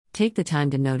Take the time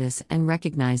to notice and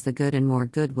recognize the good, and more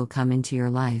good will come into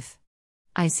your life.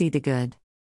 I see the good.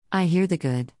 I hear the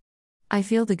good. I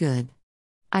feel the good.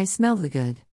 I smell the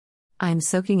good. I am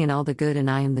soaking in all the good,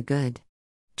 and I am the good.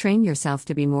 Train yourself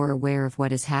to be more aware of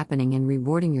what is happening and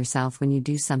rewarding yourself when you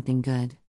do something good.